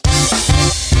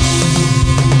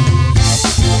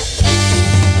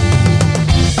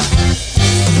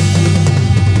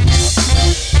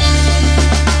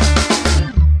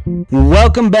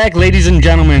Welcome back, ladies and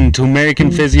gentlemen, to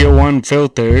American Physio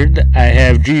Unfiltered. I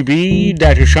have GB,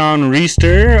 Dr. Shawn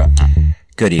Riester.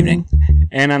 Good evening.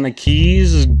 And on the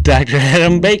keys, Dr.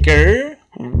 Adam Baker.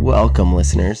 Welcome,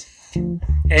 listeners.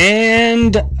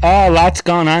 And lots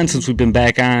gone on since we've been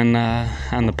back on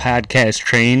the podcast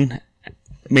train.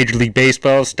 Major League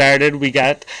Baseball started. We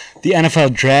got the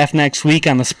NFL draft next week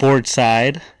on the sports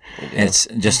side. It's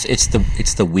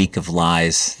the week of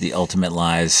lies, the ultimate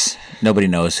lies. Nobody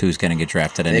knows who's going to get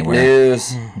drafted anywhere. Big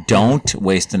news. Don't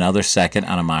waste another second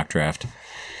on a mock draft.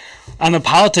 On the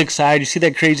politics side, you see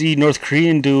that crazy North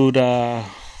Korean dude,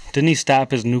 didn't he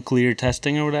stop his nuclear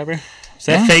testing or whatever? Is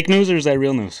that fake news or is that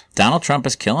real news? Donald Trump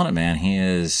is killing it, man.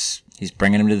 He's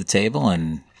bringing him to the table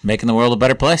and making the world a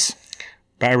better place.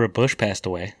 Barbara Bush passed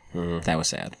away. That was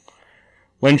sad.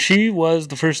 When she was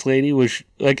the first lady,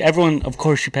 everyone, of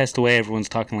course she passed away, everyone's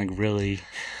talking really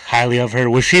highly of her.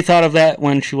 Was she thought of that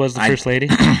when she was the first lady?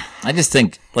 I just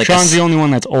think Sean's the only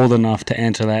one that's old enough to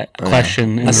answer that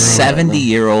question. A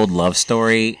 70-year-old love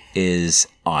story is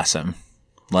awesome.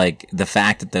 The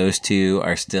fact that those two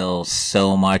are still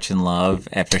so much in love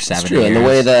after 70 true. years. And the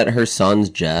way that her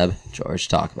son's Jeb, George,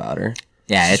 talk about her.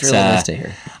 Yeah, it's really nice to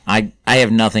hear. I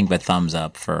have nothing but thumbs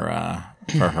up for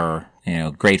her.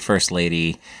 Great first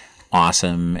lady,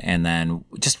 awesome, and then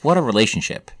just what a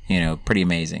relationship. Pretty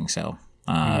amazing. So,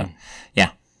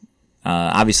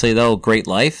 obviously though, great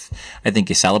life. I think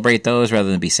you celebrate those rather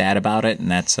than be sad about it, and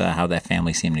that's how that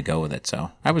family seemed to go with it.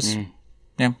 So I was,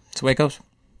 it's the way it goes.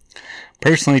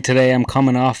 Personally, today I'm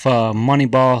coming off a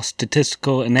Moneyball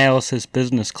statistical analysis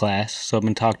business class, so I've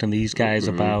been talking to these guys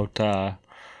about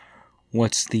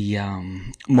what's the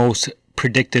most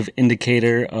predictive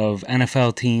indicator of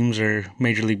NFL teams or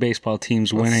Major League Baseball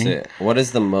teams winning. What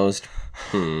is the most...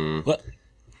 What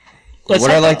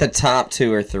are the top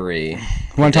 2 or 3? You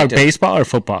want to talk baseball or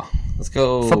football? Let's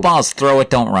go... Football's throw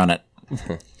it, don't run it.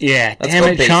 Yeah, damn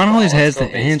it. Sean always has the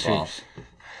answers.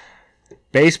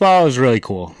 Baseball is really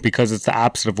cool because it's the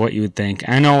opposite of what you would think.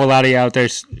 I know a lot of you out there,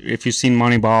 if you've seen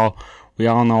Moneyball, we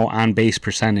all know on-base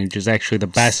percentage is actually the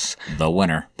best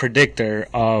winner predictor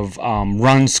of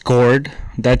runs scored.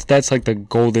 That's like the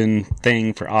golden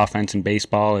thing for offense in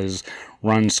baseball is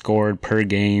runs scored per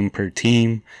game, per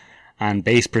team.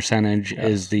 On-base percentage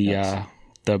is the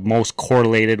most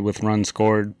correlated with runs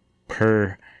scored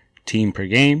per team per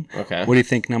game. Okay. What do you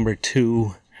think number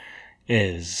 2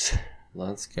 is?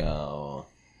 Let's go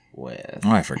with...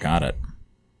 Oh, I forgot it.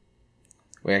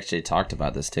 We actually talked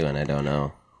about this too, and I don't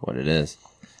know what it is.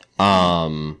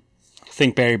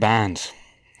 Think Barry Bonds.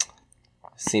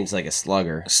 Seems like a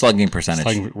slugger. Slugging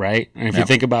percentage. Right? And if you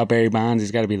think about Barry Bonds,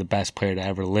 he's got to be the best player to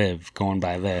ever live going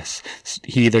by this.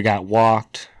 He either got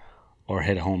walked or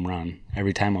hit a home run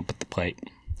every time up at the plate.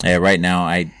 Yeah, right now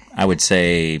I would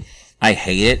say I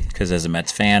hate it because as a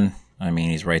Mets fan,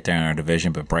 he's right there in our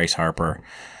division, but Bryce Harper,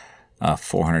 a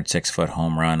 406-foot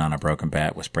home run on a broken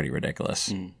bat was pretty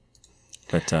ridiculous.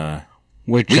 But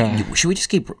should we just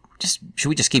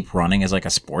keep running as a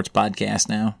sports podcast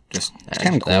now? Just it's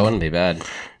kind of cool. That wouldn't be bad.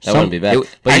 Wouldn't be bad.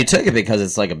 But you took it because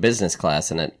it's like a business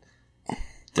class, and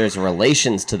there's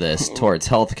relations to this towards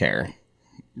healthcare.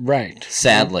 Right.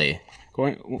 Sadly.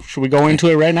 Should we go into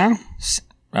it right now?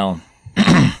 Well,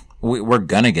 we're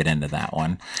gonna get into that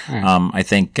one. Right. I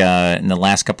think in the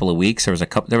last couple of weeks there was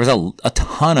a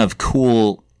ton of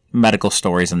cool medical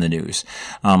stories in the news.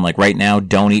 Right now,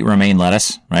 don't eat romaine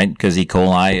lettuce, right? Because E.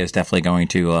 coli is definitely going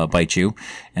to bite you.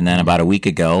 And then about a week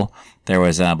ago, there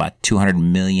was about 200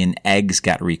 million eggs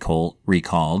got recalled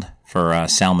for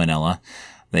salmonella.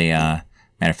 Matter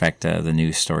of fact, the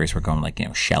news stories were going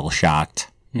shell shocked,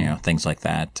 things like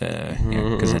that.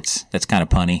 Because that's kind of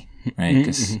punny, right?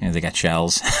 Because they got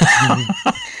shells.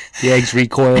 The eggs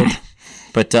recoiled.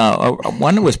 But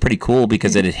one that was pretty cool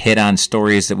because it had hit on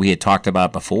stories that we had talked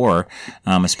about before,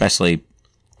 especially...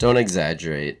 Don't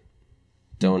exaggerate.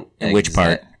 Don't... Which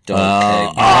part? Don't...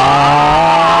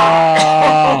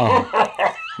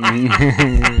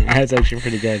 That's actually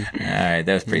pretty good. All right,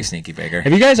 that was pretty sneaky, Baker.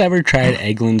 Have you guys ever tried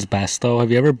Eggland's Best, though?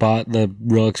 Have you ever bought the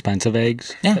real expensive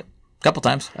eggs? Yeah, a couple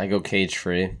times. I go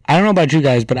cage-free. I don't know about you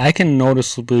guys, but I can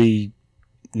noticeably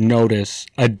notice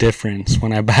a difference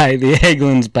when I buy the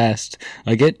Eggland's Best.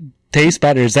 It tastes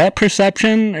better. Is that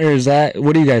perception, or is that...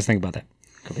 What do you guys think about that?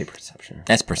 Could be perception.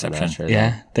 That's perception. Sure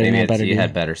yeah, maybe you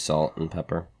had better salt and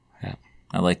pepper. Yeah,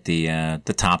 I like the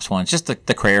Tops ones, just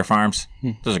the Crayer Farms.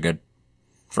 Those are good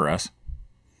for us,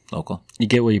 local. You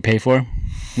get what you pay for,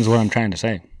 is what I'm trying to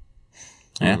say.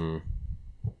 Yeah.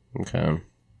 Okay.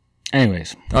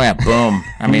 Anyways. Oh yeah, boom.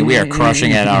 I mean, we are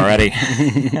crushing it already.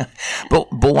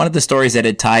 But one of the stories that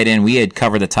had tied in, we had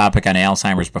covered the topic on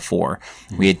Alzheimer's before.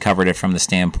 We had covered it from the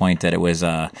standpoint that it was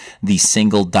the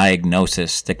single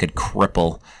diagnosis that could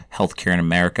cripple healthcare in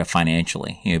America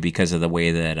financially, because of the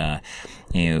way that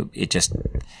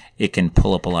it can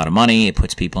pull up a lot of money. It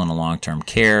puts people in a long-term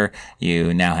care.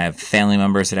 You now have family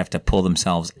members that have to pull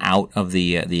themselves out of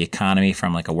the economy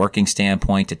from like a working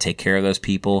standpoint to take care of those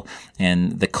people,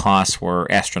 and the costs were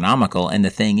astronomical. And the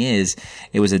thing is,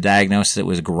 it was a diagnosis that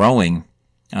was growing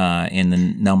in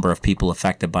the number of people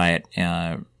affected by it.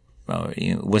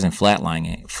 It wasn't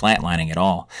flatlining at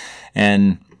all.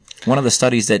 And one of the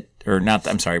studies one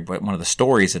of the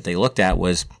stories that they looked at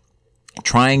was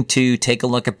trying to take a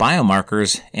look at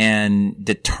biomarkers and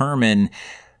determine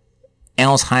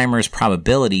Alzheimer's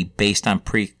probability based on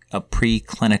a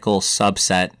preclinical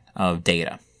subset of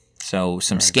data. So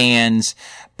some scans,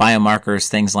 biomarkers,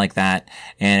 things like that.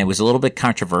 And it was a little bit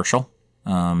controversial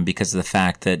because of the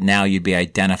fact that now you'd be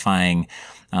identifying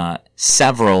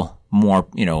several more,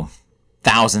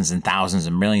 thousands and thousands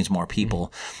and millions more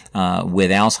people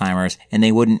with Alzheimer's, and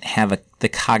they wouldn't have the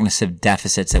cognitive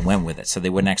deficits that went with it, so they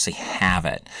wouldn't actually have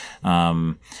it.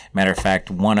 Matter of fact,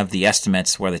 one of the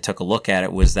estimates where they took a look at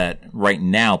it was that right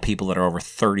now, people that are over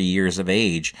 30 years of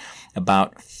age,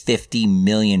 about 50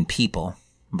 million people,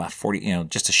 about 40,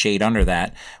 just a shade under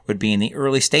that, would be in the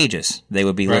early stages. They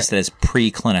would be listed as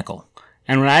preclinical.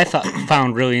 And what I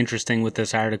found really interesting with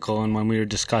this article and when we were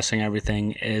discussing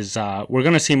everything is we're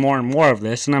going to see more and more of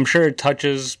this, and I'm sure it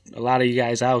touches a lot of you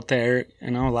guys out there.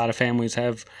 A lot of families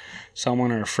have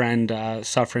someone or a friend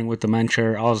suffering with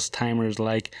dementia or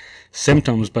Alzheimer's-like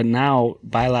symptoms, but now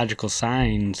biological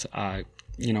signs,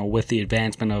 with the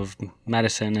advancement of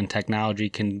medicine and technology,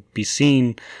 can be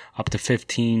seen up to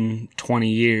 15, 20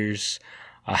 years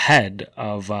ahead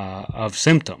of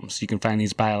symptoms. You can find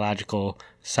these biological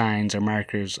signs or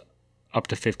markers up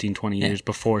to 15, 20 years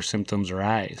before symptoms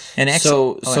arise. And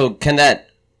so can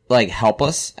that help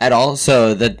us at all?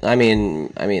 So the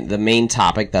main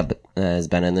topic that has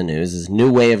been in the news is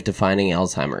new way of defining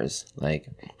Alzheimer's,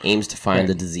 aims to find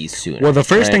the disease sooner. Well, the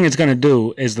first thing it's going to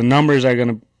do is the numbers are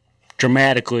going to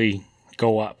dramatically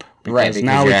go up. Because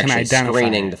now we can identify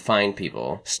screening to find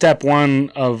people. Step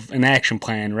one of an action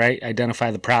plan, right?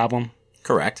 Identify the problem.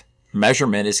 Correct.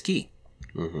 Measurement is key.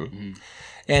 Mm-hmm.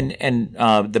 And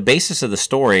the basis of the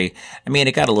story,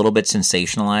 it got a little bit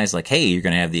sensationalized, hey, you're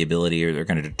going to have the ability, or they're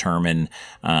going to determine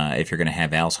if you're going to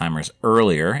have Alzheimer's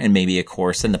earlier. And maybe, of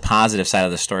course, then the positive side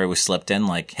of the story was slipped in,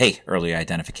 hey, earlier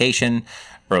identification,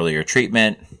 earlier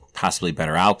treatment, possibly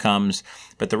better outcomes.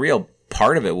 But the real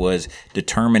part of it was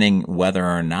determining whether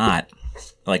or not,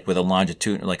 with a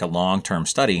longitude, a long-term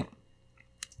study,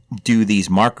 do these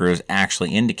markers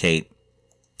actually indicate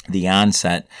the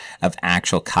onset of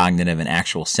actual cognitive and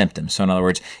actual symptoms. So in other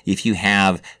words, if you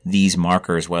have these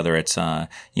markers, whether it's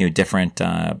different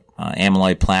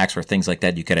amyloid plaques or things like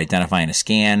that, you could identify in a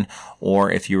scan,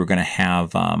 or if you were going to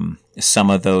have some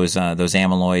of those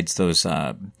amyloids, those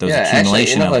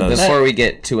accumulation actually, of those. Before we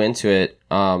get too into it,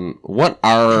 what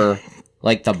are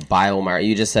the biomarkers?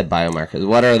 You just said biomarkers.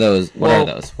 What are those?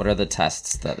 What are the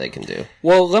tests that they can do?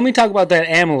 Well, let me talk about that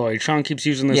amyloid. Shawn keeps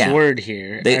using this word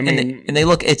here. They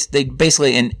look. It's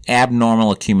basically an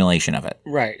abnormal accumulation of it.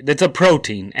 Right. It's a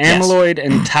protein. Amyloid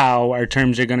and tau are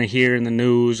terms you're going to hear in the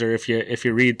news, or if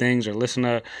you read things or listen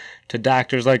to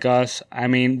doctors like us.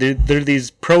 They're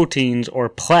these proteins or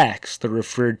plaques they're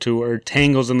referred to, or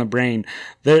tangles in the brain.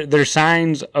 They're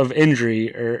signs of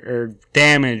injury or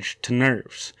damage to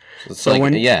nerves. So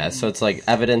it's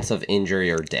evidence of injury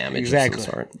or damage of some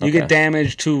sort. Okay. You get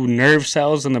damage to nerve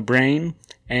cells in the brain,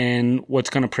 and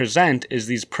what's going to present is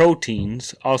these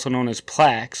proteins, also known as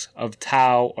plaques, of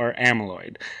tau or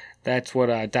amyloid. That's what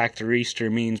Dr.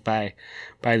 Riester means by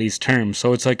these terms.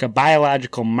 So it's like a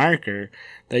biological marker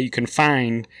that you can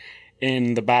find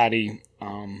in the body,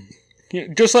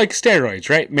 just like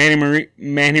steroids, right?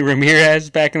 Manny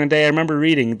Ramirez back in the day, I remember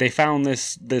reading, they found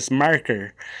this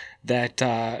marker that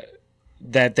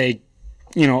they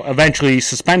eventually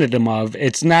suspended him of.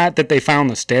 It's not that they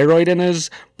found the steroid in his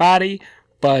body,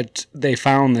 but they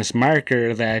found this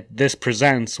marker that this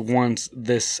presents once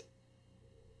this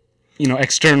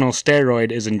external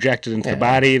steroid is injected into the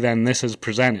body, then this is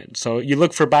presented. So you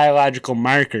look for biological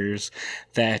markers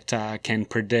that can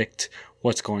predict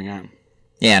what's going on.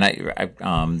 Yeah,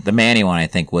 and the Manny one, I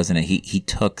think, wasn't it? He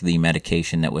took the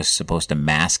medication that was supposed to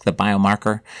mask the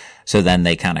biomarker, so then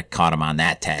they kind of caught him on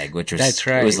that tag, which was That's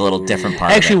right. It was a little different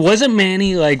part. Actually, of it. wasn't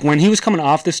Manny like when he was coming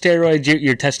off the steroids,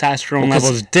 your testosterone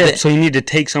levels dip, so you need to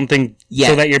take something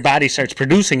so that your body starts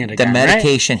producing it again. The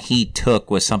medication he took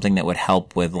was something that would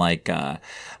help with like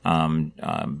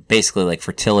basically like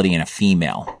fertility in a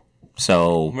female.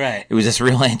 So it was just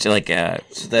real like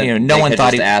no one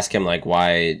thought he'd ask him like,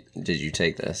 why did you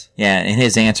take this? Yeah, and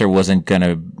his answer wasn't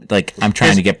gonna like I'm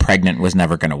trying to get pregnant was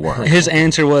never gonna work. His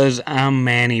answer was I'm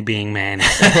Manny being Manny.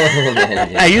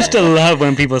 I used to love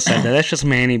when people said that. That's just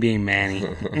Manny being Manny.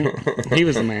 He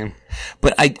was the man.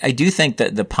 But I do think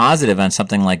that the positive on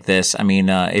something like this, I mean,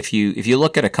 if you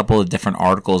look at a couple of different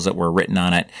articles that were written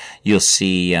on it, you'll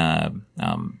see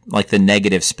like the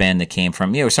negative spin that came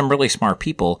from some really smart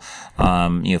people,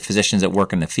 physicians that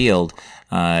work in the field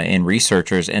and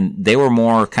researchers, and they were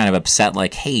more kind of upset,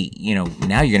 like, hey,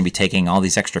 now you're going to be taking all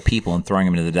these extra people and throwing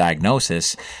them into the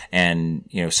diagnosis, and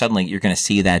suddenly you're going to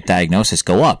see that diagnosis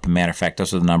go up. As a matter of fact,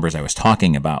 those are the numbers I was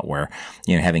talking about, where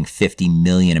having 50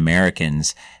 million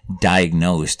Americans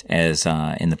diagnosed as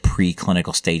in the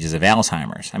preclinical stages of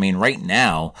Alzheimer's. I mean, right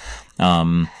now,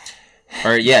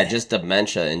 just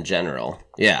dementia in general.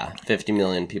 Yeah, 50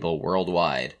 million people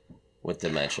worldwide with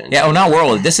dementia. Yeah, not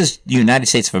world. This is the United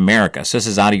States of America. So this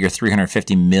is out of your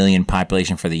 350 million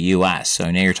population for the U.S.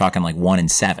 So now you're talking like 1 in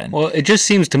 7. Well, it just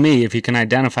seems to me if you can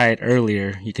identify it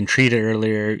earlier, you can treat it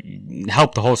earlier,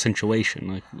 help the whole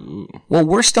situation. Well,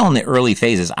 we're still in the early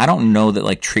phases. I don't know that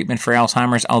like treatment for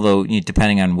Alzheimer's, although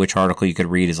depending on which article you could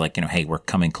read, is like, hey, we're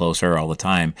coming closer all the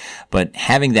time. But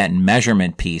having that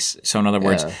measurement piece, so in other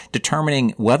words,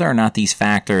 determining whether or not these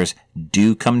factors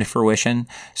do come to fruition.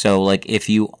 So like if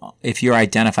you're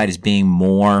identified as being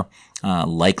more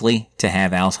likely to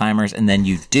have Alzheimer's, and then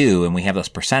you do, and we have those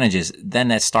percentages, then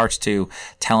that starts to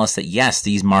tell us that yes,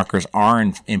 these markers are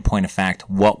in point of fact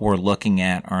what we're looking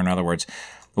at, or in other words,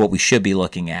 what we should be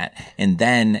looking at. And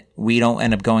then we don't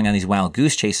end up going on these wild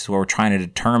goose chases where we're trying to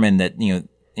determine that,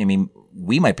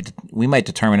 we might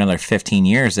determine in another 15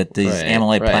 years that these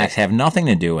amyloid plaques have nothing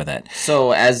to do with it.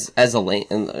 So as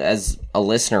a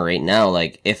listener right now,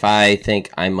 like if I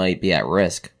think I might be at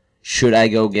risk, should I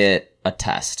go get a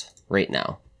test right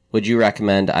now? Would you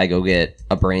recommend I go get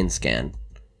a brain scan?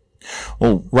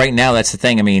 Well, right now that's the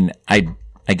thing. I mean, I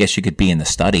guess you could be in the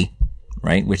study,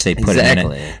 right? Which they put it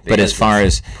in it. But as far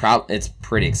as it's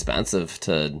pretty expensive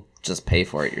to just pay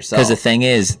for it yourself. Because the thing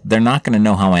is, they're not going to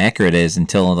know how accurate it is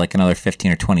until like another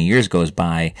 15 or 20 years goes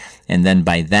by, and then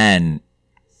by then,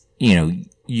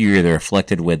 you're either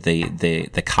afflicted with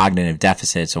the cognitive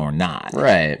deficits or not.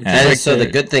 Right. And so the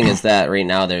good thing is that right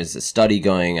now there's a study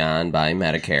going on by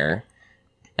Medicare,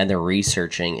 and they're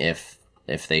researching if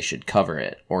they should cover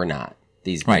it or not,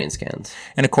 these brain scans.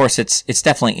 And of course, it's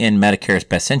definitely in Medicare's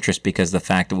best interest, because the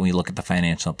fact that when we look at the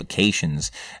financial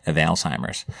implications of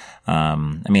Alzheimer's,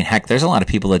 heck, there's a lot of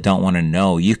people that don't want to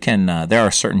know. You can, there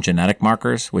are certain genetic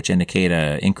markers which indicate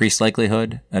a increased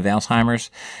likelihood of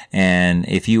Alzheimer's. And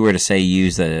if you were to say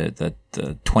use the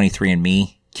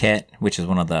 23andMe kit, which is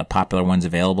one of the popular ones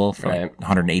available for like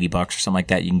 $180 or something like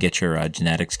that, you can get your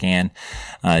genetic scan.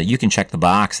 You can check the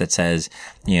box that says,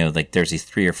 like there's these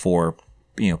 3 or 4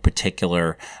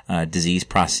 particular disease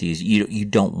processes you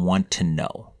don't want to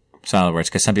know. So in other words,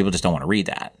 because some people just don't want to read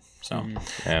that. So,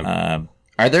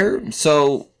 are there?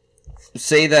 So,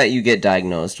 say that you get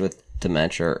diagnosed with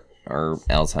dementia or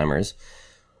Alzheimer's.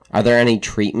 Are there any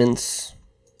treatments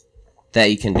that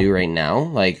you can do right now?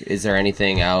 Like, is there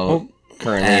anything out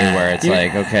currently where it's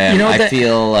like, okay, I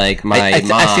feel like my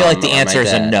mom. I feel like the answer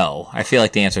is a no. I feel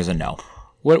like the answer is a no.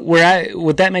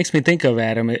 What that makes me think of,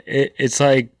 Adam, it's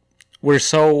like, we're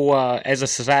so, as a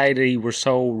society, we're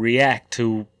so react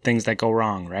to things that go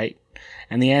wrong, right?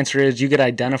 And the answer is you get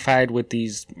identified with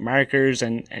these markers,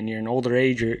 and you're in older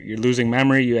age, you're losing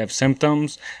memory, you have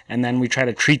symptoms, and then we try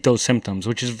to treat those symptoms,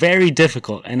 which is very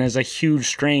difficult and is a huge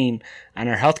strain on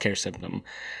our healthcare system.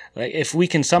 Like, if we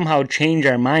can somehow change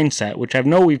our mindset, which I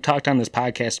know we've talked on this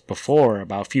podcast before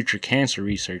about future cancer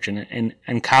research and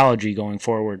oncology going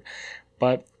forward,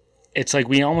 but it's like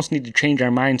we almost need to change our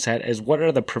mindset as what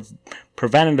are the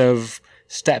preventative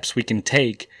steps we can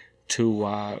take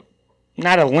to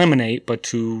not eliminate, but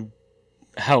to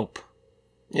help.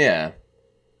 Yeah.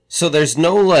 So there's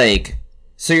no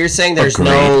so you're saying there's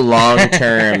no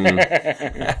long-term,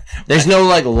 there's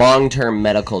no long-term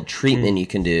medical treatment you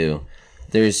can do.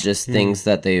 There's just things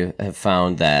that they have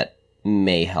found that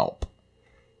may help.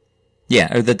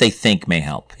 Yeah, or that they think may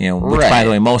help. Which by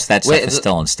the way, most of that stuff is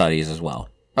still in studies as well.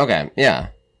 Okay, yeah.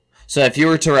 So if you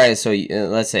were to write,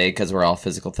 let's say, because we're all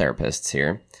physical therapists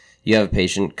here, you have a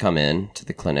patient come in to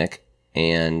the clinic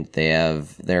and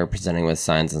they're presenting with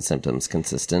signs and symptoms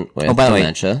consistent with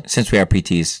dementia. The way, since we are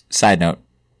PTs, side note,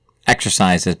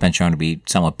 exercise has been shown to be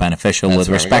somewhat beneficial with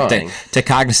respect to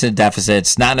cognitive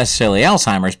deficits, not necessarily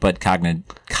Alzheimer's, but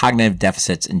cognitive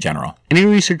deficits in general. Any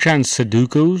research on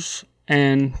Sudokus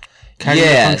and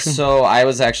cognitive function? So I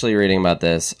was actually reading about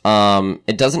this.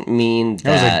 It doesn't mean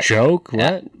that was a joke.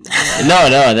 What? No,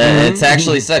 it's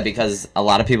actually said, because a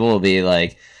lot of people will be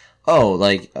like, oh,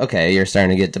 like, okay, you're starting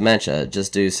to get dementia,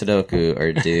 just do Sudoku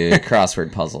or do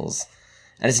crossword puzzles.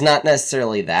 And it's not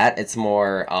necessarily that. It's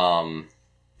more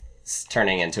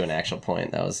turning into an actual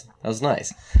point. That was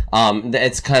nice.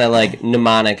 It's kind of like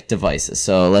mnemonic devices.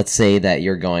 So let's say that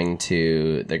you're going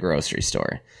to the grocery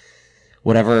store.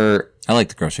 Whatever. I like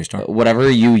the grocery store. Whatever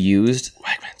you used.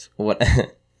 Wegmans.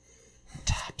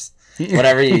 Tops.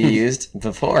 Whatever you used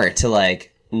before to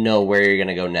like know where you're going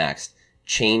to go next.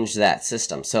 Change that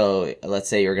system. So let's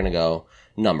say you're going to go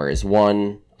numbers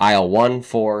aisle 1,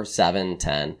 4, 7,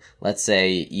 10. Let's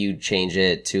say you change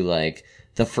it to like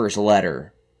the first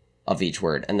letter of each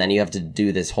word. And then you have to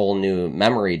do this whole new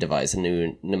memory device, a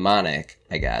new mnemonic,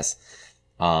 I guess.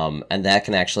 And that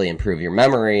can actually improve your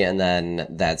memory. And then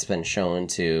that's been shown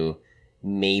to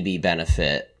maybe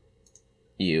benefit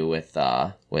you with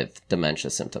dementia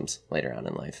symptoms later on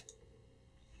in life.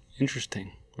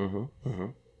 Interesting.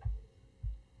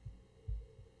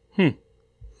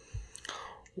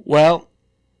 Well,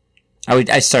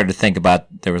 I started to think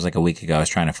about, there was like a week ago, I was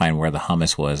trying to find where the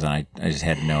hummus was, and I just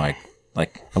had to know, I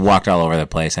walked all over the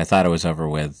place. I thought it was over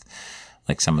with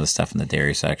like some of the stuff in the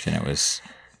dairy section.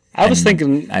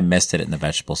 I missed it in the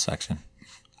vegetable section.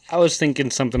 I was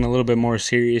thinking something a little bit more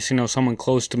serious, someone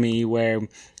close to me, where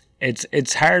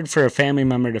it's hard for a family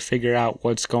member to figure out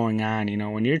what's going on.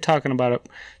 When you're talking about it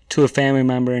to a family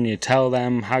member and you tell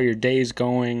them how your day's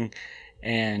going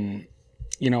and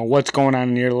what's going on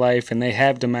in your life, and they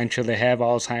have dementia, they have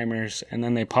Alzheimer's, and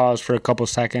then they pause for a couple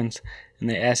seconds and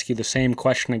they ask you the same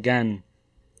question again.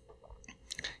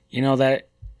 That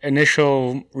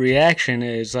initial reaction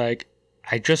is like,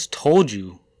 I just told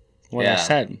you what I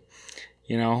said,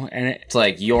 and it's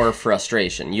like your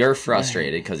frustration. You're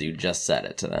frustrated because you just said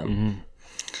it to them. Mm-hmm.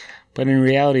 But in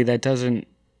reality, that doesn't,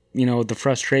 the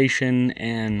frustration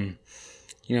and,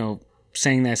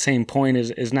 saying that same point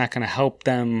is not going to help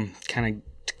them kind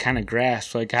of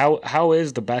grasp, like, how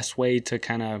is the best way to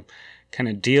kind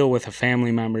of deal with a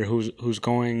family member who's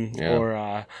going,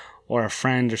 or a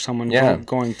friend or someone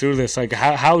going through this. Like,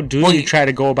 how do you try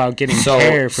to go about getting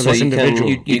care for this individual?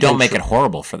 You don't make it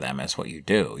horrible for them, is what you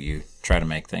do. You try to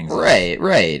make things... Right.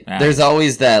 There's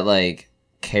always that, like,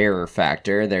 care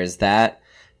factor. There's that.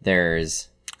 There's...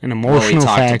 an emotional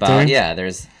factor.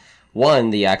 There's,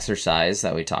 the exercise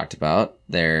that we talked about.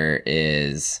 There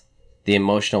is the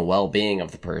emotional well-being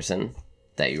of the person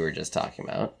that you were just talking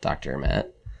about, Dr.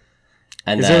 Matt.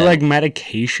 And is there like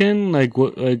medication? Like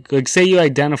say you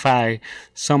identify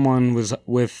someone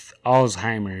with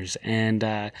Alzheimer's and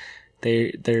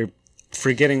they're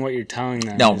forgetting what you're telling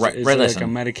them. No, is there like a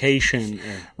medication?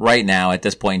 Right now, at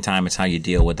this point in time, it's how you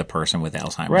deal with the person with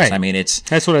Alzheimer's. Right. I mean, that's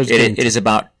what I was getting to. It is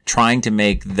about trying to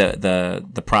make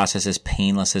the process as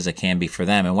painless as it can be for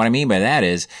them. And what I mean by that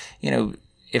is,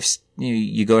 if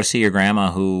you go to see your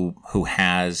grandma who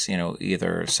has,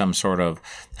 either some sort of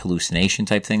hallucination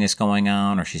type thing that's going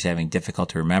on, or she's having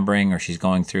difficulty remembering, or she's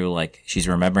going through, like, she's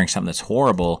remembering something that's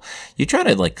horrible, you try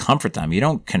to, like, comfort them. You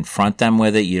don't confront them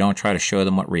with it. You don't try to show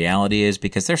them what reality is,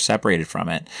 because they're separated from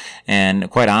it. And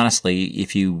quite honestly,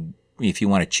 if you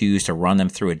want to choose to run them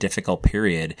through a difficult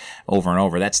period over and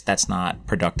over, that's not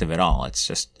productive at all. It's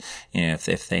just,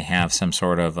 if they have some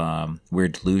sort of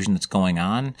weird delusion that's going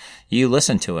on, you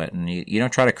listen to it and you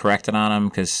don't try to correct it on them,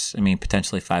 because,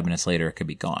 potentially 5 minutes later it could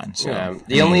be gone. So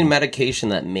the only medication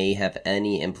that may have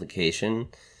any implication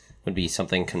would be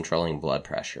something controlling blood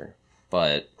pressure.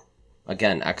 But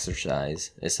again,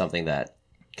 exercise is something that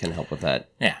can help with that.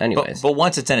 Yeah. Anyways. But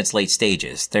once it's in its late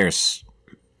stages, there's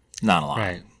not a lot.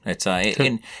 Right. It's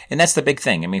and that's the big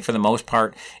thing. For the most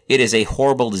part, it is a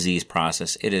horrible disease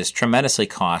process. It is tremendously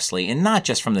costly, and not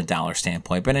just from the dollar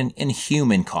standpoint, but in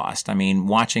human cost.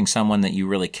 Watching someone that you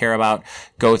really care about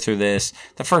go through this.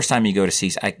 The first time you go to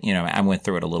see, I went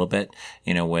through it a little bit,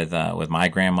 with my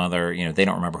grandmother. They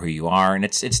don't remember who you are, and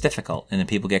it's difficult. And then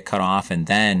people get cut off, and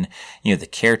then the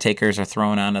caretakers are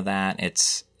thrown onto that.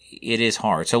 It is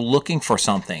hard. So looking for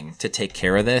something to take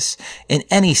care of this, in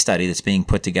any study that's being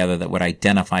put together that would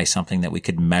identify something that we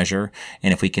could measure,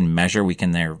 and if we can measure, we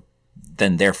can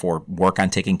then therefore work on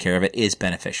taking care of it is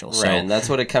beneficial. Right, So and that's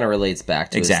what it kind of relates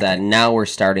back to, Exactly. is that now we're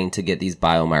starting to get these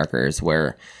biomarkers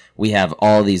where we have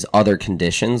all these other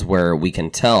conditions where we can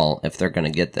tell if they're going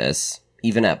to get this,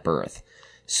 even at birth.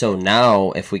 So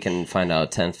now, if we can find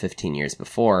out 10, 15 years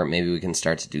before, maybe we can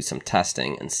start to do some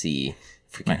testing and see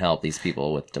if we can help these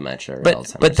people with dementia or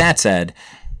Alzheimer's. But that said,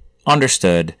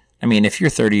 understood. I mean, if you're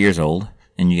 30 years old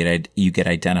and you get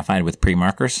identified with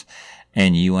pre-markers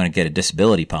and you want to get a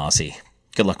disability policy,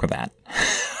 good luck with that.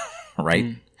 Right?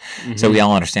 Mm-hmm. So we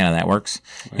all understand how that works.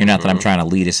 Not that I'm trying to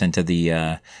lead us into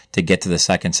the to get to the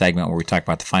second segment where we talk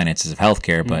about the finances of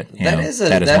healthcare, but that is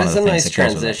a nice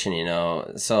transition.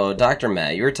 So Dr.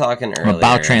 Matt, you were talking earlier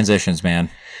about transitions,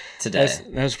 man. Today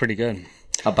That was pretty good.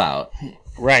 about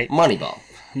Right.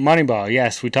 Moneyball.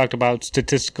 Yes, we talked about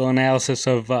statistical analysis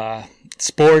of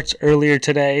sports earlier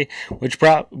today, which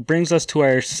brings us to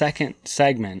our second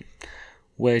segment,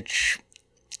 which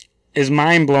is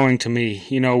mind-blowing to me.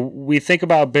 We think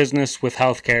about business with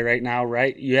healthcare right now,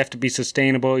 right? You have to be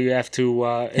sustainable. You have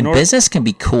to... business can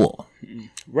be cool.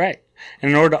 Right.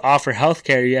 And in order to offer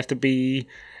healthcare, you have to be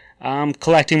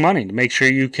collecting money to make sure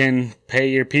you can pay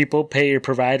your people, pay your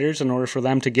providers in order for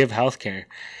them to give healthcare.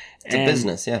 It's a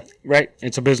business, yeah. Right.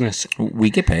 It's a business. We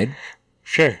get paid.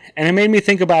 Sure. And it made me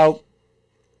think about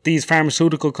these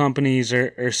pharmaceutical companies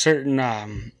or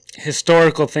certain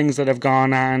historical things that have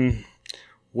gone on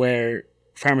where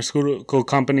pharmaceutical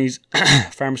companies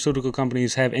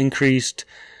have increased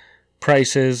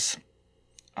prices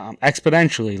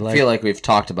exponentially. I feel like we've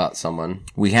talked about someone.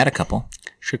 We had a couple.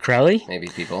 Shkreli? Maybe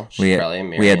people. We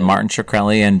had Martin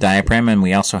Shkreli and Diaprim, and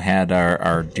we also had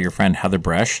our dear friend Heather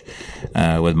Bresch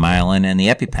with Myelin and the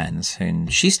EpiPens.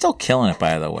 And she's still killing it,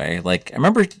 by the way. Like, I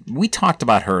remember we talked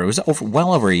about her. It was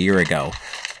well over a year ago.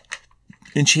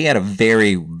 And she had a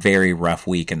very, very rough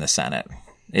week in the Senate.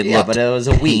 But it was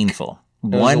a week. Painful.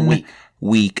 One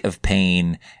week of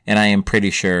pain, and I am pretty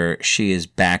sure she is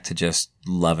back to just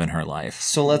loving her life.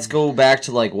 So let's go back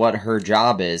to what her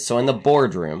job is. So in the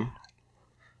boardroom,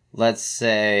 let's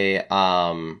say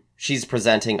she's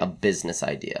presenting a business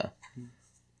idea.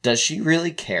 Does she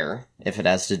really care if it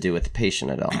has to do with the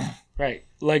patient at all? Right.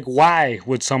 Like, why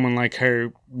would someone like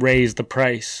her raise the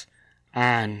price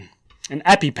on an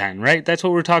EpiPen, right? That's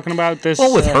what we're talking about.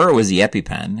 Well, with her, it was the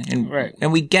EpiPen. And, right.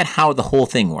 And we get how the whole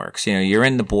thing works. You're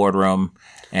in the boardroom,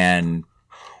 and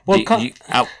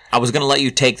I was going to let you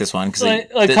take this one, because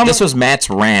this was Matt's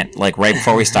rant, right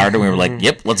before we started. We were like,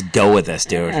 yep, let's go with this,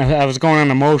 dude. I was going on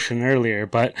emotion earlier,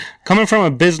 but coming from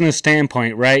a business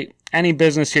standpoint, right? Any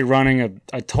business you're running,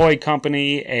 a toy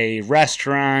company, a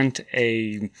restaurant,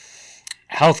 a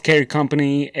healthcare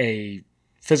company, a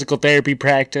physical therapy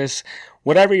practice,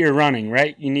 whatever you're running,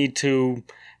 right? You need to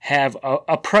have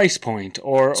a price point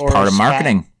or part of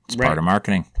marketing. It's part of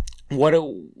marketing.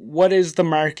 What is the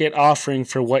market offering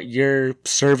for what your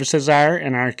services are,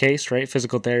 in our case, right?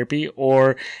 Physical therapy,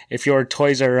 or if your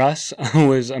Toys R Us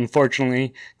was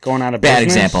unfortunately going out of business. Bad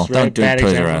example. Right? Don't do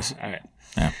Toys R Us. All right.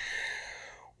 Yeah.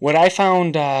 What I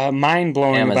found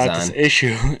mind-blowing about this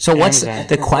issue... So what's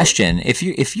the question?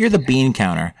 If you're the bean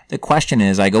counter, the question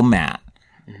is, I go, Matt,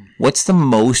 what's the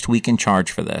most we can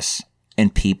charge for this?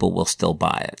 And people will still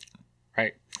buy it.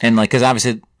 Right. And because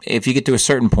obviously, if you get to a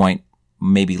certain point,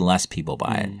 maybe less people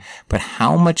buy it. But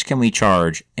how much can we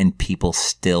charge and people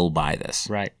still buy this?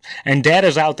 Right. And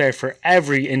data's out there for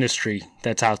every industry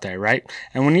that's out there, right?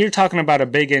 And when you're talking about a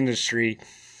big industry,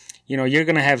 you're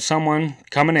going to have someone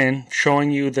coming in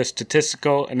showing you the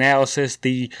statistical analysis,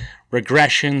 the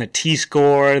regression, the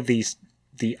T-score, the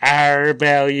R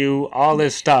value, all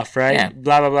this stuff, right? Yeah.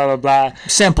 Blah, blah, blah, blah, blah.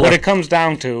 Simple. What it comes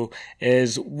down to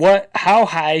is how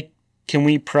high can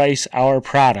we price our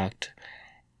product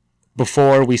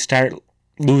before we start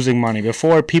losing money,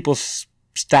 before people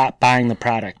stop buying the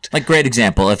product? Like, great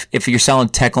example, if you're selling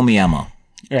Tickle Me Elmo,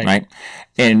 right?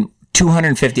 And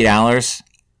 $250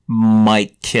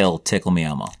 might kill Tickle Me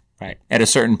Elmo. Right. At a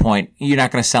certain point, you're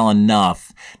not going to sell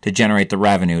enough to generate the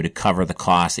revenue to cover the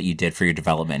cost that you did for your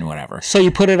development and whatever. So you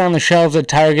put it on the shelves at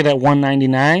Target at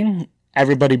 $1.99,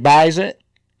 everybody buys it,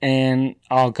 and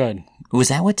all good. Was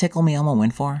that what Tickle Me Elmo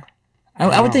went for?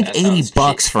 I would think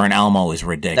 $80 for an Elmo is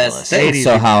ridiculous.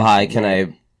 So how high can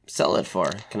I sell it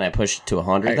for? Can I push it to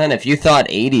 100? Right. Then if you thought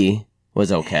 80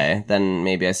 was okay, then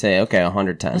maybe I say, okay,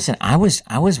 110. Listen, I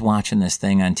was watching this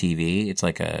thing on TV. It's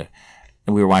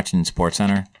we were watching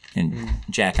SportsCenter, and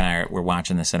Jack and I were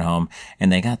watching this at home,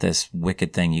 and they got this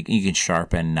wicked thing. You can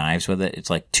sharpen knives with it.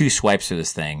 It's like 2 swipes through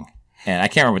this thing, and I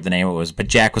can't remember what the name it was, but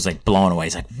Jack was like blown away.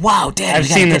 He's like, "Wow, Dad, I've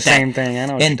seen the same thing. I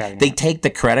know what and you're talking they about. take the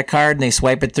credit card and they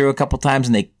swipe it through a couple times,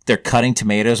 and they're cutting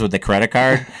tomatoes with the credit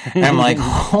card. And I'm like,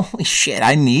 holy shit,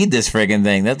 I need this friggin'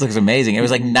 thing. That looks amazing. It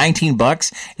was like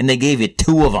 $19, and they gave you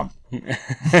 2 of them.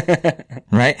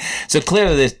 Right? So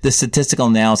clearly, the statistical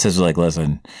analysis was like,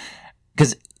 listen,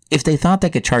 because if they thought they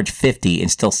could charge $50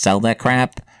 and still sell that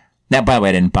crap, now by the way,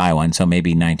 I didn't buy one, so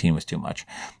maybe 19 was too much.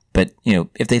 But,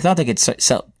 if they thought they could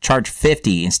charge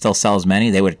 $50 and still sell as many,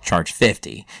 they would charge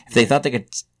 $50. If they thought they could,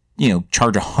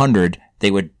 charge $100,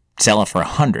 they would sell it for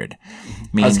 $100.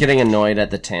 I was getting annoyed at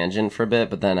the tangent for a bit,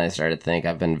 but then I started to think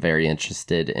I've been very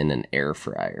interested in an air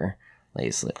fryer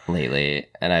lately,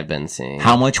 and I've been seeing...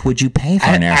 How much would you pay for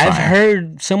an air fryer? I've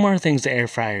heard similar things to air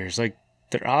fryers. Like,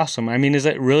 they're awesome. I mean, is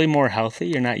it really more healthy?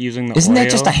 You're not using the Isn't oil?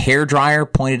 that just a hair dryer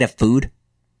pointed at food?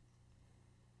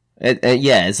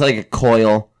 Yeah, it's like a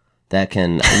coil that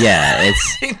can... Yeah,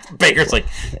 it's... Baker's like,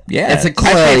 yeah. It's a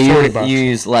coil. You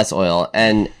use less oil,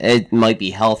 and it might be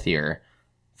healthier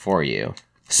for you.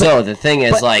 So the thing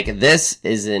is, this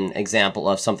is an example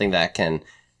of something that can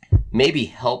maybe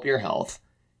help your health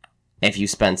if you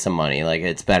spend some money. Like,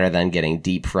 it's better than getting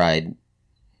deep fried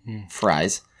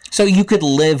fries. So you could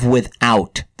live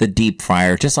without the deep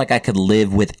fryer, just like I could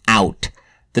live without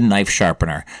the knife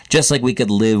sharpener, just like we could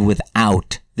live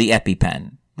without the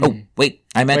EpiPen. Oh, wait,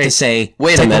 I meant to say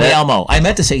Tickle Me Elmo. I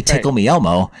meant to say Tickle Me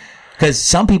Elmo, because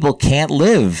some people can't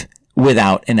live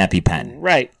without an EpiPen.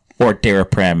 Right. Or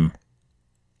Daraprim.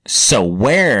 So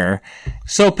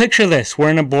picture this. We're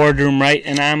in a boardroom, right?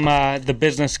 And I'm the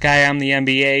business guy. I'm the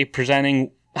MBA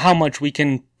presenting how much we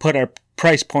can put our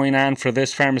price point on for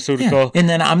this pharmaceutical. Yeah. And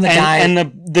then I'm the guy. And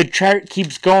the chart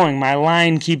keeps going. My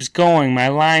line keeps going. My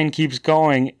line keeps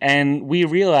going. And we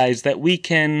realize that we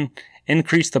can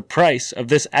increase the price of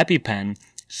this EpiPen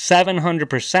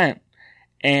 700%.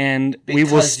 And because we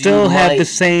will still have the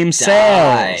same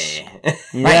sales.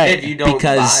 Right. If you don't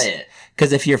buy it.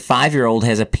 Because if your 5-year-old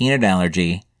has a peanut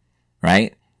allergy,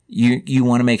 right, you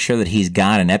want to make sure that he's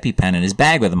got an EpiPen in his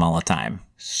bag with him all the time.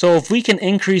 So if we can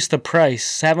increase the price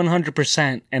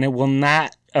 700% and it will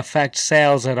not affect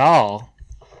sales at all.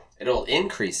 It'll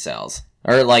increase sales.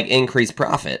 Or, increase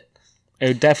profit.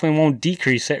 It definitely won't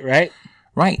decrease it, right?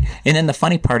 Right. And then the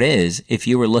funny part is, if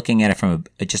you were looking at it from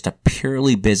just a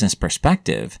purely business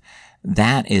perspective,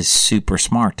 that is super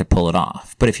smart to pull it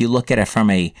off. But if you look at it from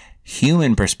a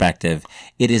human perspective,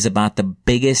 it is about the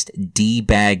biggest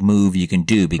D-bag move you can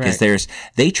do, because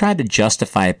they tried to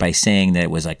justify it by saying that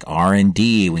it was like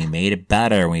R&D, we made it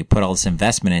better, we put all this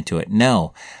investment into it.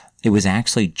 No, it was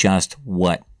actually just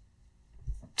what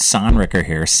Sonricker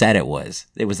here said it was.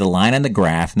 It was the line on the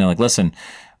graph, and they're like, listen,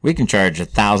 we can charge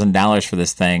 $1,000 for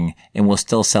this thing and we'll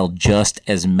still sell just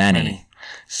as many.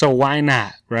 So why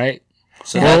not, right?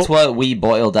 So that's what we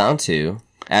boil down to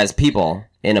as people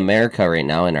in America right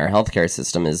now in our healthcare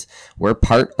system, is we're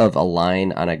part of a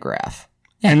line on a graph.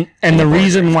 And the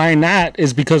reason why not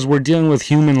is because we're dealing with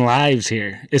human lives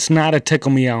here. It's not a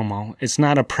Tickle Me Elmo. It's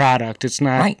not a product. It's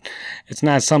not It's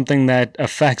not something that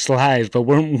affects lives. But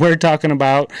we're talking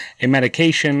about a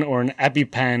medication or an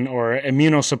EpiPen or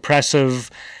immunosuppressive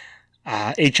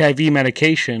HIV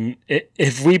medication.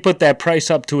 If we put that price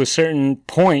up to a certain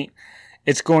point,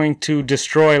 it's going to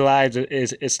destroy lives.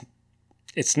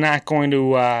 It's not going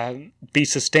to be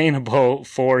sustainable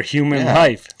for human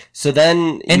life. So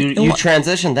then you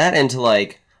transition that into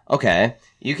okay,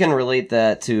 you can relate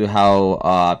that to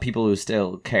how people who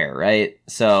still care, right?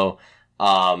 So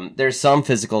there's some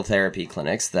physical therapy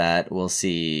clinics that will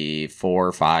see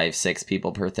 4, 5, 6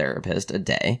 people per therapist a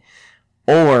day.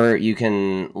 Or you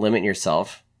can limit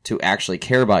yourself to actually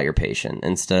care about your patient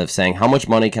instead of saying, how much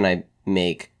money can I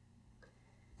make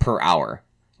per hour?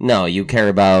 No, you care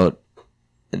about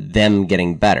them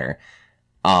getting better.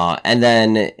 And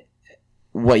then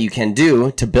what you can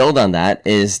do to build on that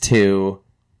is to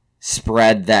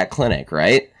spread that clinic,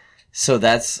 right? So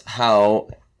that's how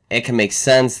it can make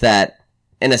sense that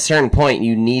in a certain point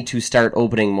you need to start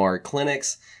opening more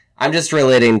clinics. I'm just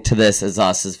relating to this as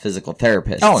us as physical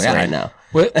therapists right now.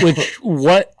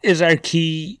 What is our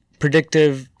key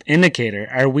predictive indicator?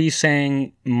 Are we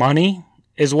saying money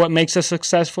is what makes us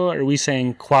successful? Are we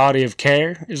saying quality of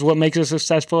care is what makes us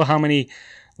successful? How many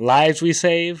lives we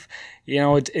save?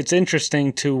 It's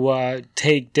interesting to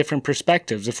take different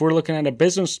perspectives. If we're looking at a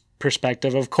business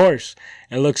perspective, of course,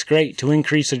 it looks great to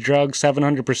increase a drug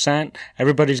 700%.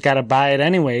 Everybody's got to buy it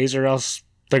anyways, or else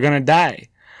they're going to die.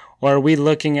 Or are we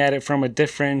looking at it from a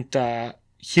different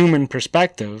human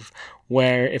perspective,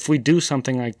 where if we do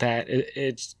something like that,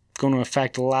 it's going to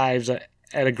affect lives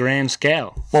at a grand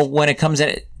scale. Well, when it comes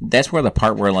at that's where the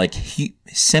part where like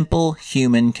simple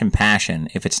human compassion,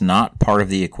 if it's not part of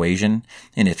the equation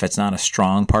and if it's not a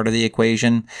strong part of the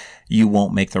equation, you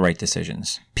won't make the right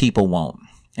decisions. People won't.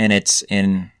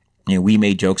 And we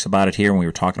made jokes about it here when we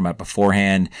were talking about it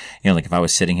beforehand. Like if I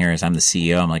was sitting here as I'm the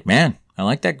CEO, I'm like, man, I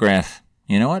like that graph.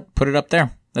 You know what? Put it up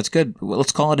there. That's good. Well,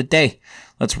 let's call it a day.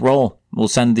 Let's roll. We'll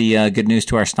send the good news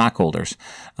to our stockholders.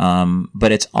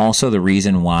 But it's also the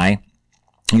reason why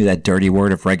that dirty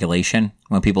word of regulation,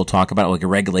 when people talk about like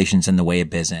regulations in the way of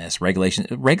business,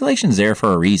 regulation's there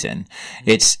for a reason.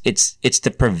 It's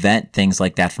to prevent things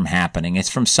like that from happening. It's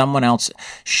from someone else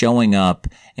showing up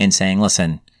and saying,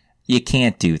 listen, you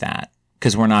can't do that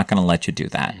because we're not going to let you do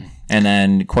that. And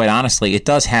then quite honestly, it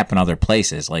does happen other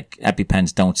places. Like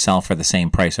EpiPens don't sell for the same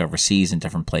price overseas in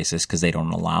different places because they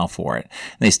don't allow for it.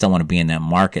 They still want to be in that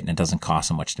market and it doesn't cost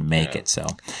them much to make it. So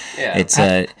it's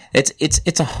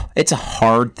a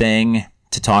hard thing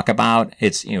to talk about.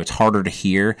 It's harder to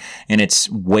hear and it's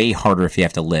way harder if you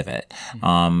have to live it.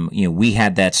 We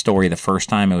had that story the first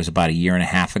time. It was about a year and a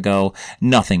half ago.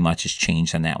 Nothing much has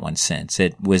changed on that one since.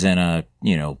 It was in a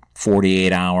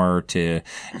 48 hour to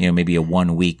maybe a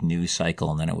 1 week news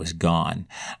cycle, and then it was gone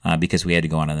because we had to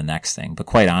go on to the next thing. But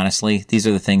quite honestly, these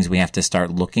are the things we have to start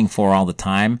looking for all the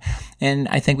time, and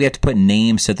I think we have to put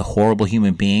names to the horrible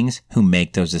human beings who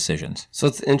make those decisions. So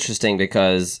it's interesting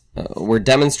because we're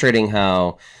demonstrating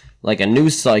how like a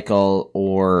news cycle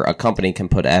or a company can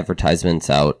put advertisements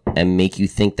out and make you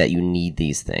think that you need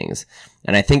these things.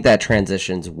 And I think that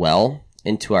transitions well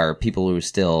into our people who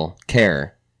still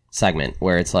care segment,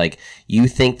 where it's like, you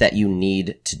think that you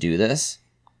need to do this.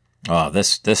 Oh,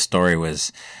 this story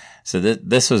was, so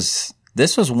this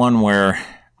was one where,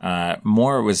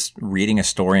 more was reading a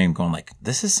story and going like,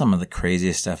 this is some of the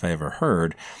craziest stuff I ever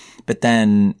heard. But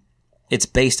then it's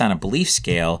based on a belief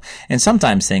scale, and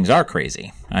sometimes things are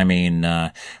crazy. I mean,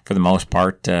 for the most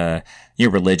part, your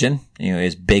religion,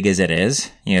 as big as it is,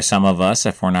 some of us,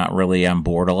 if we're not really on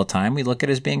board all the time, we look at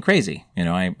it as being crazy.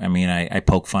 I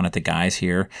poke fun at the guys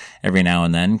here every now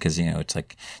and then because, it's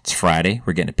like, it's Friday,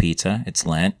 we're getting a pizza, it's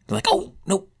Lent. They're like, oh,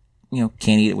 nope,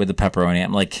 can't eat it with the pepperoni.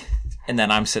 I'm like, and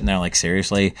then I'm sitting there like,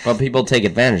 seriously? Well, people take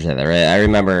advantage of that, right? I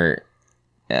remember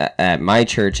at my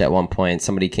church at one point,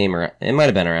 somebody came around, it might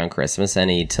have been around Christmas, and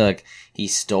he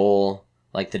stole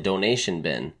like the donation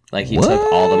bin. Like he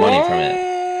took all the money from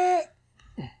it.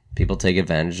 People take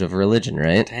advantage of religion,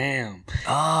 right? Damn.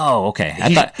 Oh, okay.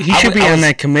 He should be on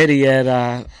that committee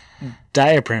at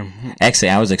Diaprim. Actually,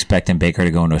 I was expecting Baker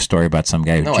to go into a story about some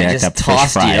guy who jacked up fish fries. I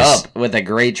just tossed you up with a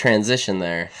great transition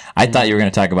there. I thought you were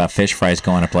going to talk about fish fries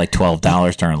going up to like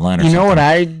 $12 during Lent or something. You know what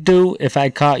I'd do if I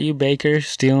caught you, Baker,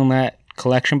 stealing that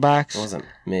collection box? It wasn't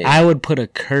me. I would put a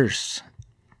curse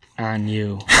on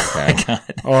you. Okay. Oh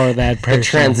God. Or that person. The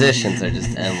transitions are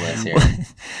just endless here.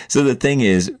 So the thing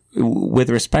is, with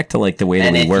respect to like the way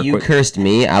that we work, and if you cursed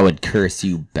me, I would curse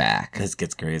you back. This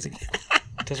gets crazy.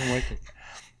 It doesn't work.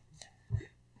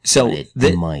 So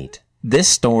it might. This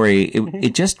story,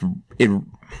 it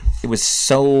was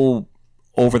so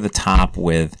over the top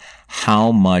with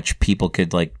how much people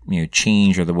could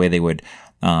change, or the way they would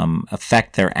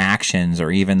affect their actions,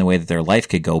 or even the way that their life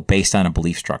could go based on a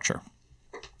belief structure.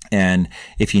 And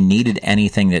if you needed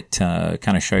anything that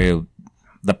kind of show you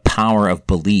the power of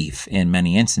belief in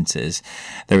many instances,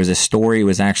 there was a story. It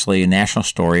was actually a national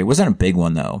story. It wasn't a big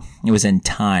one though. It was in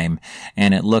Time,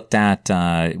 and it looked at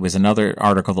it was another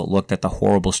article that looked at the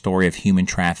horrible story of human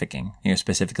trafficking,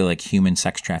 specifically like human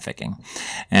sex trafficking.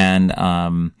 And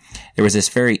there was this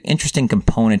very interesting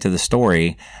component to the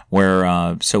story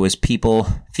where so it was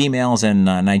females in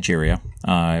Nigeria.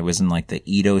 It was in like the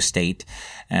Edo state,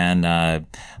 and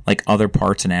like other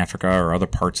parts in Africa or other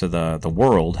parts of the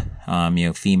world,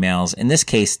 females, in this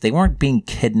case, they weren't being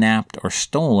kidnapped or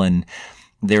stolen.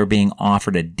 They were being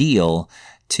offered a deal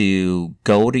to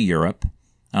go to Europe,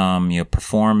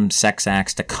 perform sex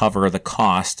acts to cover the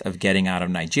cost of getting out of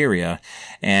Nigeria.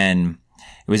 And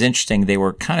it was interesting. They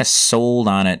were kind of sold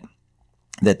on it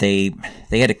that they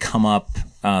had to come up,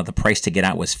 the price to get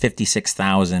out was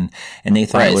 $56,000, and they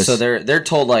thought it was... So they're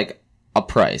told like a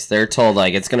price. They're told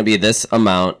like it's going to be this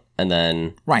amount, and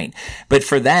then... Right. But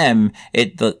for them,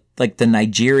 the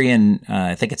Nigerian,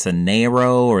 I think it's the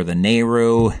Naira or the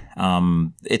Nairu,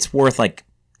 it's worth like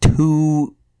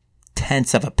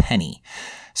 0.2 of a penny.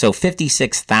 So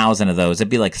 56,000 of those, it'd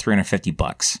be like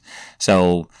 $350.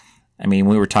 So, I mean,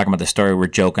 we were talking about the story, we're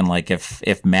joking like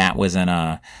if Matt was in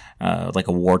like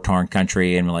a war-torn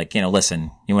country and we're like,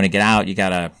 listen, you want to get out, you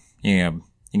gotta,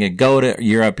 You're going to go to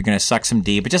Europe. You're going to suck some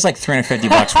D, but just like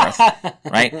 $350 worth,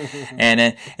 right?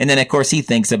 And then, of course, he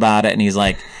thinks about it, and he's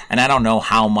like, and I don't know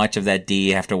how much of that D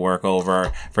you have to work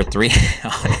over for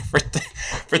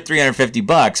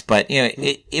 $350, but,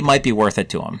 it might be worth it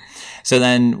to him. So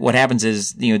then what happens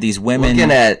is, these women...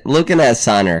 Looking at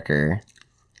Sonricker,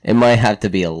 it might have to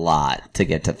be a lot to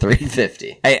get to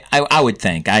 $350. I would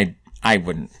think. I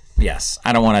wouldn't... Yes,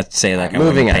 I don't want to say like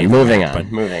moving on.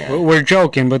 We're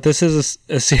joking, but this is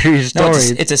a serious story. No,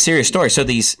 it's a serious story. So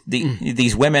these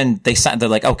women, they're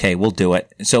like, okay, we'll do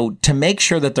it. So to make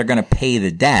sure that they're going to pay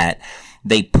the debt,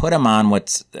 they put them on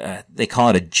what's they call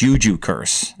it a juju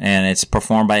curse, and it's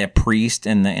performed by a priest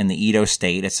in the Edo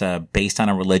state. It's based on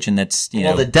a religion that's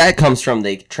Well, the debt comes from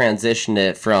they transitioned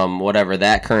it from whatever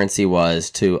that currency was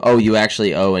to you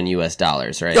actually owe in U.S.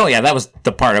 dollars, right? Oh yeah, that was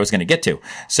the part I was going to get to.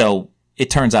 So. It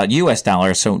turns out U.S.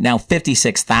 dollars, so now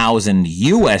 56,000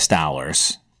 U.S.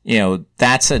 dollars.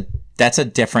 That's a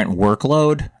different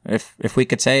workload, if we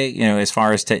could say, as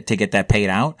far as to get that paid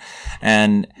out.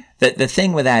 And the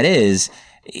thing with that is,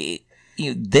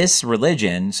 this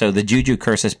religion, so the juju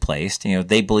curse is placed.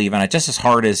 They believe in it just as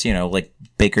hard as like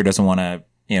Baker doesn't want to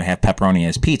have pepperoni in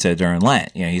his pizza during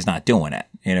Lent. He's not doing it.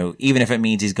 Even if it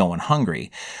means he's going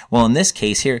hungry. Well, in this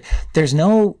case here, there's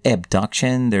no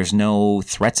abduction. There's no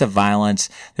threats of violence.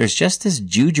 There's just this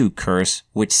juju curse,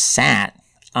 which sat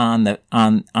on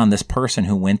this person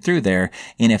who went through there.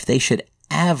 And if they should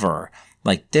ever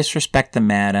disrespect the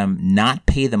madam, not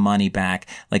pay the money back,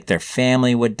 their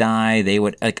family would die, they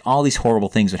would, all these horrible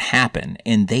things would happen.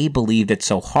 And they believed it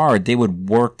so hard, they would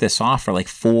work this off for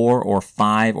 4 or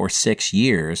 5 or 6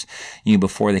 years,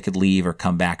 before they could leave or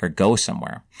come back or go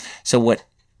somewhere. So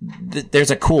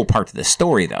there's a cool part to this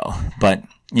story though, but,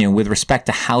 with respect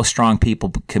to how strong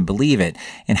people can believe it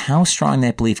and how strong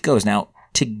that belief goes. Now,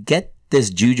 to get this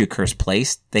juju curse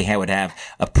placed, they would have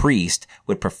a priest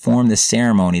would perform the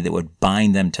ceremony that would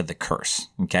bind them to the curse.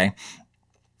 Okay.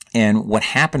 And what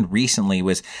happened recently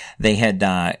was they had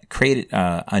created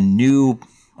a new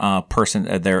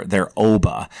person, their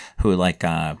Oba, who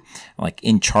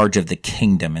in charge of the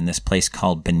kingdom in this place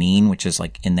called Benin, which is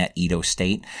in that Edo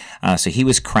state. So he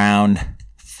was crowned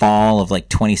fall of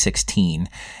 2016.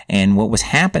 And what was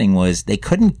happening was they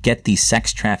couldn't get these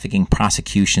sex trafficking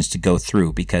prosecutions to go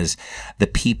through because the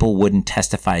people wouldn't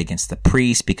testify against the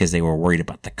priest because they were worried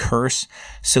about the curse.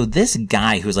 So this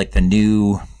guy who's the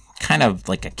new kind of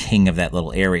a king of that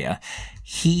little area,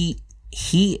 he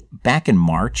back in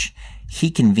March, he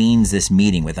convenes this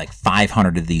meeting with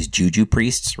 500 of these juju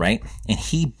priests, right? And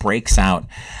he breaks out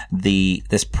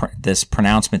this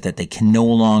pronouncement that they can no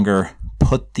longer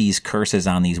put these curses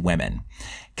on these women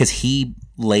because he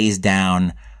lays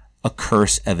down a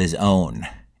curse of his own.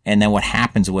 And then what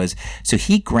happens was, so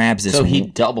he grabs this. So he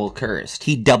double cursed.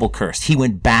 He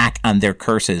went back on their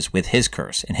curses with his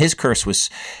curse. And his curse was,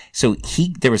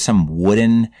 there was some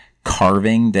wooden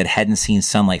carving that hadn't seen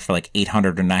sunlight for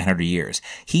 800 or 900 years.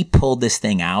 He pulled this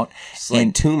thing out. It's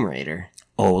like Tomb Raider.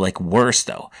 Oh, worse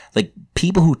though.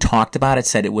 People who talked about it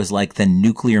said it was like the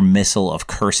nuclear missile of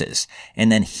curses.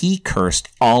 And then he cursed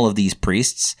all of these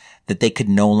priests that they could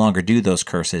no longer do those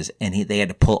curses, and they had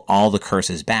to pull all the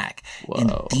curses back. Whoa.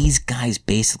 And these guys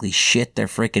basically shit their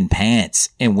freaking pants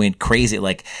and went crazy,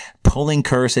 pulling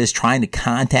curses, trying to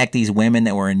contact these women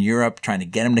that were in Europe, trying to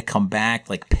get them to come back,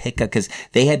 pick up, because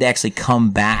they had to actually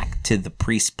come back to the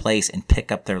priest's place and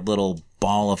pick up their little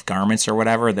ball of garments or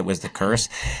whatever that was the curse.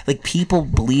 People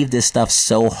believe this stuff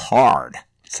so hard.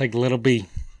 It's like Little B.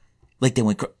 They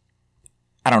went.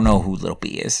 I don't know who Little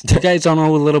B is. You guys don't know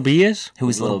who Little B is? Who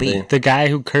is Little B? The guy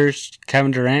who cursed Kevin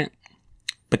Durant.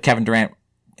 But Kevin Durant,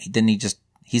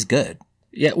 he's good.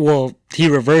 Yeah, well, he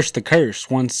reversed the curse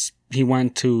once he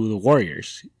went to the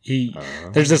Warriors.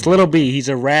 There's this Little B. He's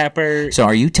a rapper. So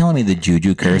are you telling me the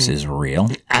juju curse is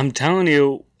real? I'm telling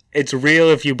you, it's real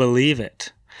if you believe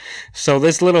it. So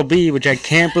this Little B, which I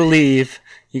can't believe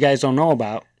you guys don't know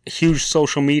about, a huge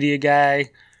social media guy,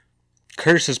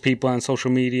 curses people on social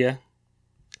media.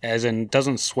 As in,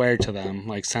 doesn't swear to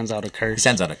them, sends out a curse. He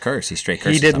sends out a curse. He straight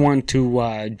curses He did them. one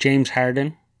to James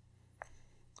Harden.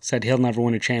 Said he'll never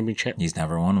win a championship. He's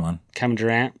never won one. Kevin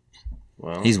Durant.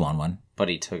 Well, he's won one. But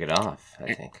he took it off,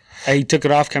 I think. He took it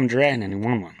off Kevin Durant and he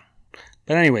won one.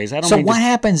 But anyways, I don't So what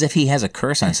happens if he has a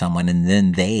curse on someone and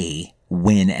then they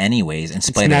win anyways in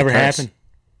spite of the curse?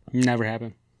 Never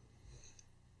happened.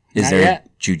 Is Not there yet. a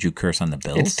juju curse on the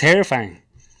Bills? It's terrifying.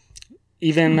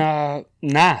 Even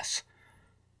Nas.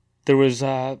 There was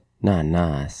Not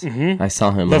Nas. Mm-hmm. I saw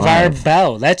him LeVar live.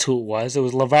 Bell. That's who it was. It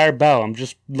was LeVar Bell. I'm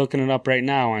just looking it up right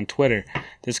now on Twitter.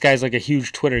 This guy's a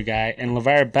huge Twitter guy, and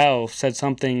LeVar Bell said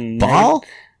something. Ball?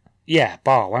 Yeah,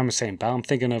 Ball. Why am I saying Ball? I'm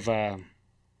thinking of We Le'Veon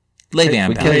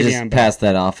could Bell. have Le'Veon just Bell. passed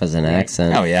that off as an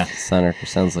accent. Oh, yeah. Sonricker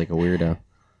sounds like a weirdo.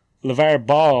 LeVar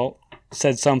Ball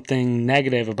said something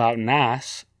negative about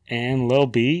Nas, and Lil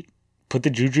B put the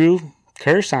juju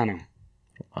curse on him.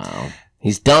 Wow.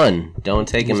 He's done. Don't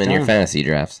take him He's in your done. fantasy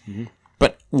drafts.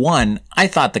 But one, I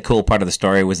thought the cool part of the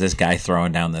story was this guy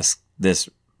throwing down this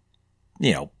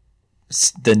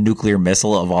the nuclear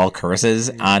missile of all curses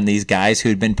on these guys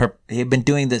who'd been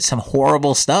doing some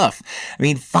horrible stuff. I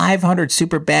mean, 500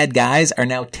 super bad guys are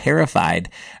now terrified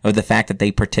of the fact that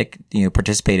they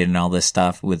participated in all this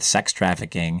stuff with sex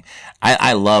trafficking.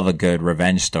 I love a good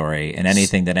revenge story, and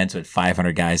anything that ends with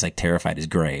 500 guys like terrified is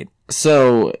great.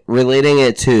 So, relating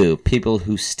it to people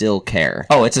who still care.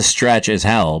 Oh, it's a stretch as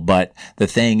hell, but the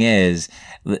thing is,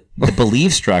 the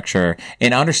belief structure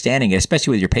and understanding it,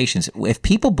 especially with your patients, if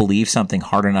people believe something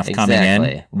hard enough coming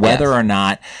Exactly. in, whether Yes. or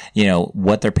not,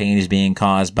 what their pain is being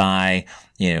caused by,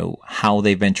 how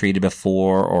they've been treated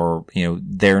before, or,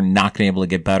 they're not going to be able to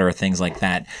get better, or things like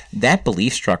that, that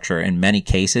belief structure in many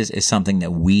cases is something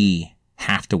that we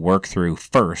have to work through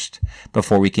first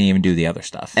before we can even do the other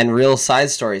stuff. And real side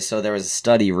story. So there was a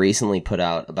study recently put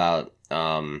out about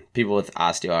people with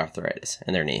osteoarthritis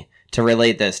in their knee to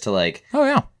relate this to Oh,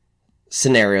 yeah.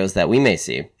 scenarios that we may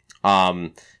see.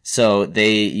 So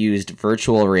they used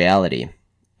virtual reality,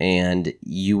 and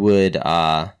you would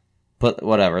put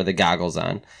the goggles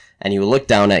on, and you would look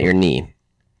down at your knee.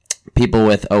 People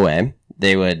with OA,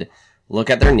 they would look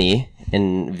at their knee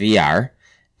in VR,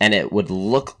 and it would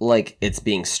look like it's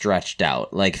being stretched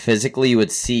out. Like physically, you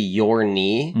would see your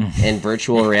knee in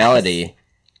virtual reality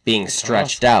being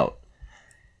stretched out.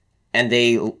 And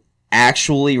they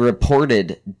actually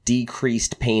reported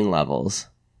decreased pain levels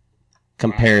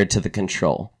compared to the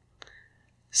control.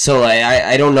 So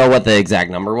I don't know what the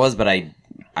exact number was, but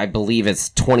I believe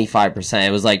it's 25%.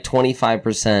 It was like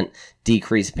 25%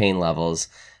 decreased pain levels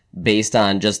based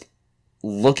on just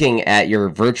looking at your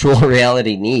virtual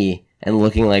reality knee and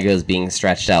looking like it was being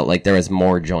stretched out, like there was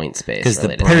more joint space. Because the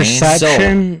related.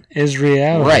 Perception is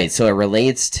reality. Right, so it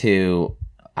relates to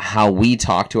how we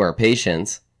talk to our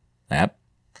patients, Yep.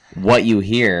 what you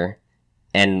hear,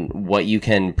 and what you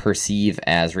can perceive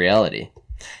as reality.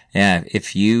 Yeah,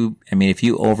 if you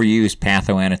overuse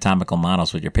pathoanatomical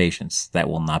models with your patients, that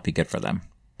will not be good for them.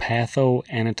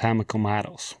 Pathoanatomical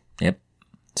models. Yep.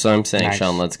 So I'm saying, Nice.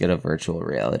 Sean, let's get a virtual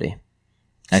reality.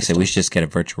 Actually, we should just get a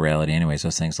virtual reality anyways.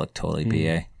 Those things look totally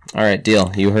BA. All right,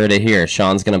 deal. You heard it here.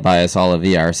 Sean's going to buy us all a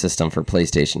VR system for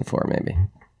PlayStation 4, maybe.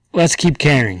 Let's keep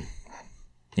caring.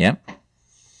 Yep.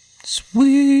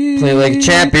 Sweet. Play like a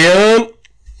champion!